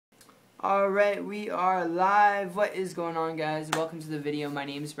Alright, we are live. What is going on, guys? Welcome to the video. My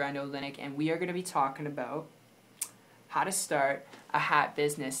name is Brando Linick, and we are going to be talking about how to start a hat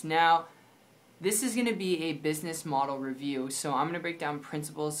business. Now, this is going to be a business model review, so I'm going to break down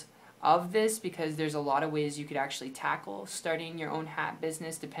principles of this because there's a lot of ways you could actually tackle starting your own hat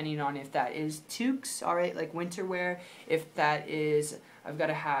business depending on if that is toques, alright, like winter wear, if that is, I've got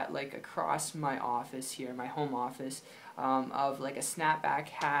a hat like across my office here, my home office, of like a snapback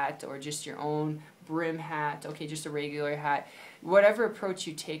hat or just your own brim hat, okay, just a regular hat. Whatever approach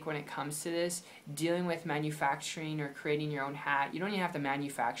you take when it comes to this, dealing with manufacturing or creating your own hat, you don't even have to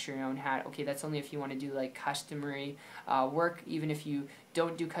manufacture your own hat, okay, that's only if you want to do like customary work. Even if you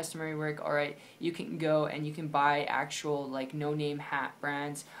don't do customary work, alright, you can go and you can buy actual like no-name hat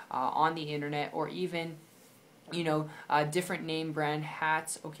brands on the internet, or even different name brand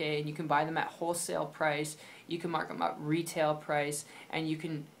hats, okay, and you can buy them at wholesale price, you can mark them up retail price, and you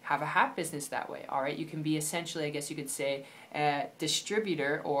can have a hat business that way, alright? You can be essentially, I guess you could say, a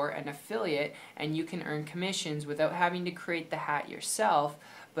distributor or an affiliate, and you can earn commissions without having to create the hat yourself,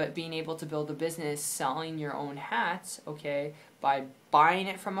 but being able to build a business selling your own hats, okay, by buying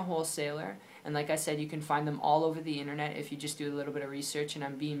it from a wholesaler. And like I said, you can find them all over the internet if you just do a little bit of research, and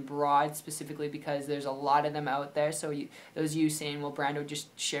I'm being broad specifically because there's a lot of them out there. So those of you saying, well, Brando,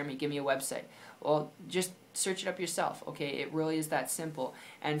 just share me, give me a website. Well, just search it up yourself, okay? It really is that simple.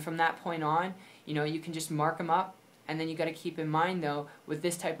 And from that point on, you can just mark them up. And then you got to keep in mind, though, with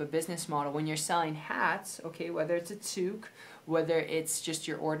this type of business model, when you're selling hats, okay, whether it's a toque, whether it's just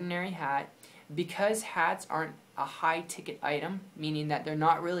your ordinary hat, because hats aren't a high-ticket item, meaning that they're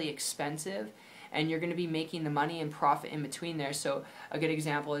not really expensive, and you're going to be making the money and profit in between there. So a good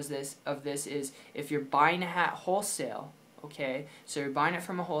example is this is if you're buying a hat wholesale, okay, so you're buying it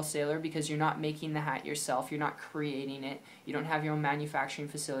from a wholesaler because you're not making the hat yourself, you're not creating it, you don't have your own manufacturing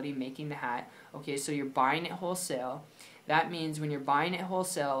facility making the hat, okay, so you're buying it wholesale. That means when you're buying it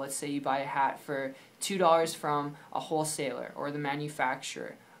wholesale, let's say you buy a hat for $2 from a wholesaler or the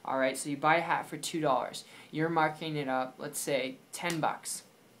manufacturer, alright, so you buy a hat for $2, you're marking it up, let's say, 10 bucks,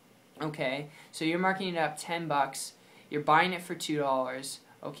 okay, so you're marking it up 10 bucks, you're buying it for $2,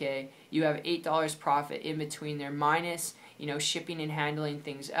 okay, you have $8 profit in between there, minus shipping and handling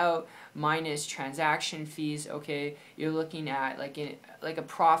things out, minus transaction fees, okay, you're looking at like a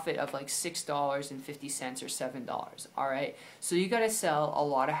profit of like $6.50 or $7, alright? So you gotta sell a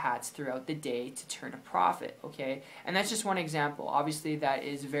lot of hats throughout the day to turn a profit, okay? And that's just one example. Obviously that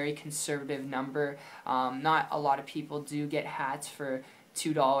is a very conservative number. Not a lot of people do get hats for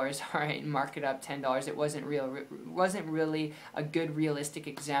 $2, alright, and mark it up $10. It wasn't really a good realistic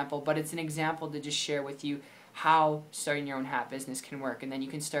example, but it's an example to just share with you how starting your own hat business can work. And then you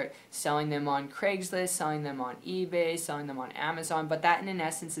can start selling them on Craigslist, selling them on eBay, selling them on Amazon, but that in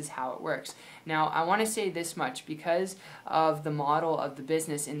essence is how it works. Now I want to say this much, because of the model of the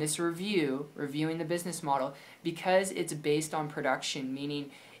business in this reviewing the business model, because it's based on production, meaning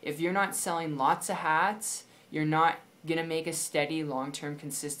if you're not selling lots of hats, you're not gonna make a steady, long-term,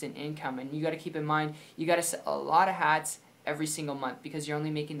 consistent income. And you got to keep in mind, you got to sell a lot of hats every single month because you're only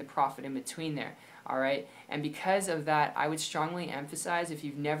making the profit in between there. Alright, and because of that, I would strongly emphasize, if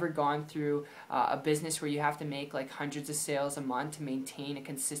you've never gone through a business where you have to make like hundreds of sales a month to maintain a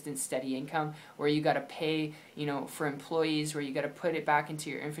consistent, steady income, where you got to pay, for employees, where you got to put it back into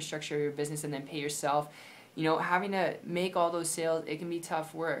your infrastructure of your business and then pay yourself, having to make all those sales, it can be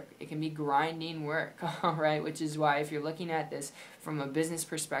tough work. It can be grinding work, alright, which is why if you're looking at this from a business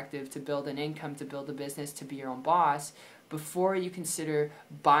perspective, to build an income, to build a business, to be your own boss, before you consider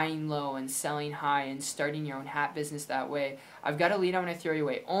buying low and selling high and starting your own hat business that way, I've got a lead I'm going to throw your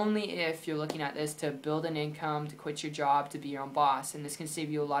way. Only if you're looking at this to build an income, to quit your job, to be your own boss. And this can save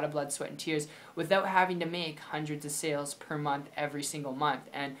you a lot of blood, sweat, and tears without having to make hundreds of sales per month every single month.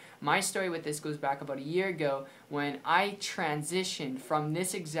 And my story with this goes back about a year ago when I transitioned from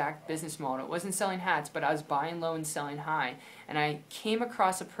this exact business model. It wasn't selling hats, but I was buying low and selling high. And I came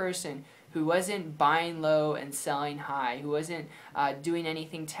across a person who wasn't buying low and selling high, who wasn't doing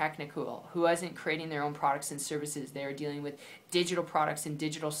anything technical, who wasn't creating their own products and services. They were dealing with digital products and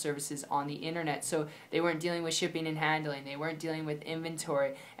digital services on the internet. So they weren't dealing with shipping and handling. They weren't dealing with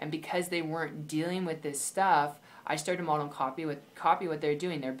inventory. And because they weren't dealing with this stuff, I started to model and copy what they're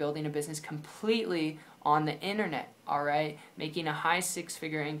doing. They're building a business completely on the internet, alright, making a high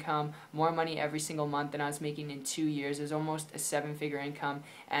six-figure income, more money every single month than I was making in 2 years. It was almost a seven-figure income,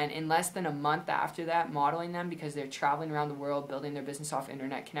 and in less than a month after that, modeling them, because they're traveling around the world, building their business off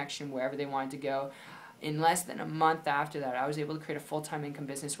internet connection wherever they wanted to go, In less than a month after that, I was able to create a full-time income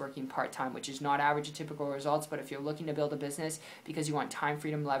business working part-time, which is not average or typical results, but if you're looking to build a business because you want time,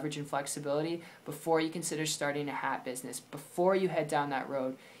 freedom, leverage, and flexibility, before you consider starting a hat business, before you head down that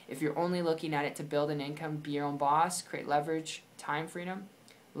road, if you're only looking at it to build an income, be your own boss, create leverage, time freedom,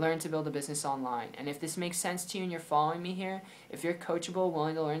 learn to build a business online. And if this makes sense to you and you're following me here, if you're coachable,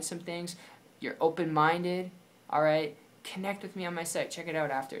 willing to learn some things, you're open-minded, all right, connect with me on my site. Check it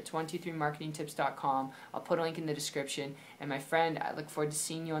out after. It's 123marketingtips.com. I'll put a link in the description. And my friend, I look forward to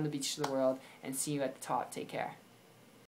seeing you on the beach of the world and see you at the top. Take care.